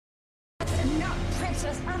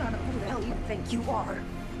princess. I don't know who the hell you think you are.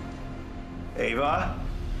 Ava,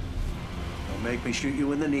 don't make me shoot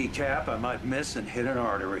you in the kneecap. I might miss and hit an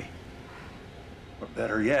artery. Or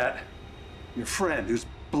better yet, your friend who's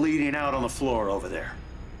bleeding out on the floor over there.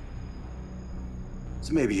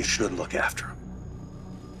 So maybe you should look after him.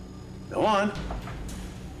 Go on.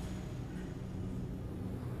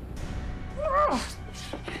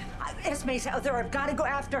 Esme's out there. I've got to go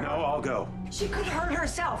after her. No, I'll go. She could hurt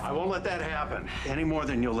herself. I won't let that happen. Any more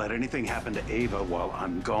than you'll let anything happen to Ava while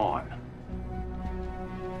I'm gone.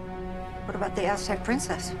 What about the Aztec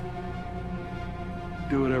princess?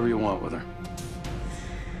 Do whatever you want with her.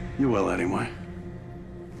 You will anyway.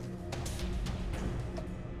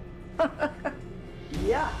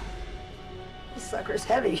 Yeah. The sucker's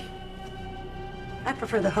heavy. I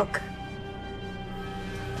prefer the hook.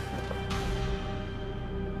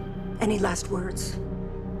 Any last words?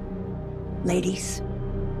 Ladies?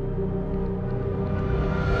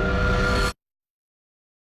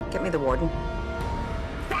 Get me the warden.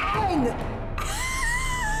 Bang!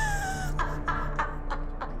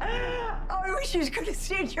 Oh, I wish you could have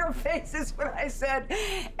seen your faces when I said,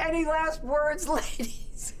 any last words,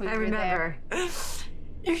 ladies? I remember.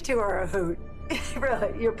 You two are a hoot.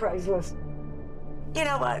 Really, you're priceless. You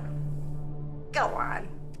know what? Go on.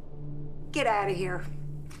 Get out of here.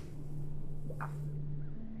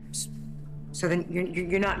 So then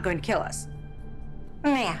you're not going to kill us?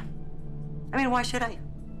 Nah. I mean, why should I?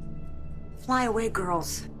 Fly away,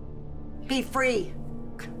 girls. Be free.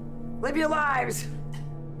 Live your lives.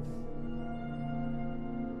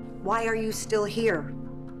 Why are you still here?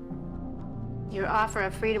 Your offer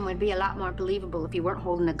of freedom would be a lot more believable if you weren't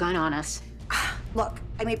holding a gun on us. Look,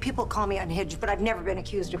 I mean, people call me unhinged, but I've never been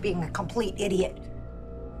accused of being a complete idiot.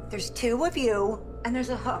 There's two of you, and there's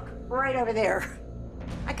a hook right over there.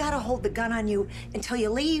 I gotta hold the gun on you until you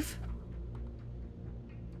leave.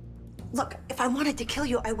 Look, if I wanted to kill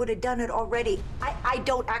you, I would have done it already. I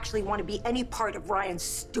don't actually want to be any part of Ryan's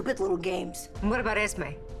stupid little games. And what about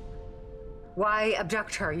Esme? Why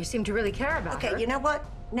abduct her? You seem to really care about her. Okay, you know what?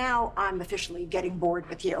 Now I'm officially getting bored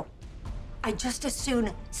with you. I'd just as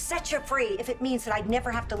soon set you free if it means that I'd never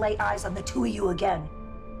have to lay eyes on the two of you again.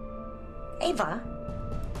 Ava,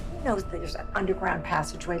 you know there's an underground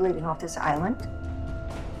passageway leading off this island.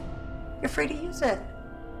 You're free to use it.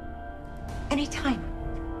 Anytime.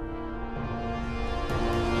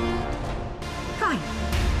 Fine.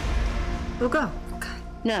 We'll go.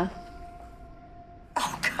 No,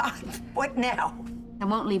 Oh, God, what now? I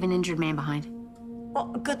won't leave an injured man behind. Well,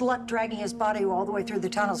 good luck dragging his body all the way through the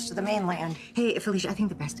tunnels to the mainland. Hey, Felicia, I think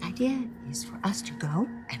the best idea is for us to go,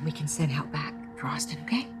 and we can send help back for Austin,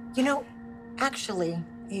 okay? You know, actually,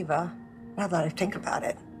 Ava, now that I think about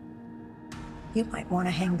it, you might want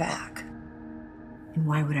to hang back And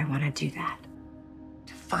why would I want to do that?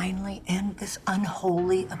 to finally end this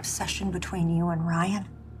unholy obsession between you and Ryan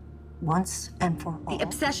once and for all. The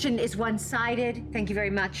obsession is one-sided. Thank you very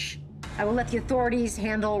much. I will let the authorities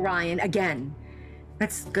handle Ryan again.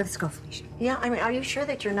 Let's go, Felicia. Yeah, I mean, are you sure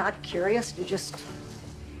that you're not curious to just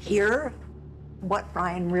hear what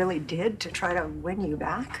Ryan really did to try to win you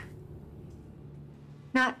back?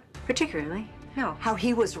 Not particularly, no. How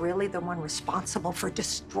he was really the one responsible for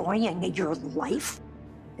destroying your life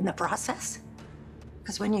in the process?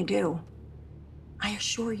 Because when you do, I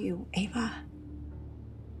assure you, Ava,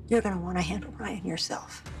 you're gonna want to handle Ryan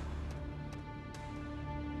yourself.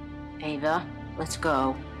 Ava, let's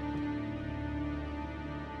go.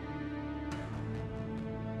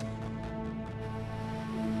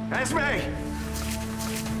 Esme!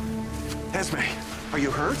 Esme, are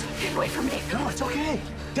you hurt? Get away from me. No, it's okay.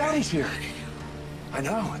 Daddy's here. I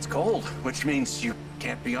know, it's cold, which means you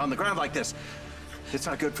can't be on the ground like this. It's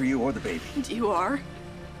not good for you or the baby. You are?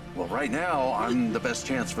 Well, right now, I'm the best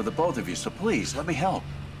chance for the both of you, so please, let me help.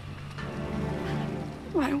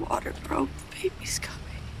 My water broke. The baby's coming.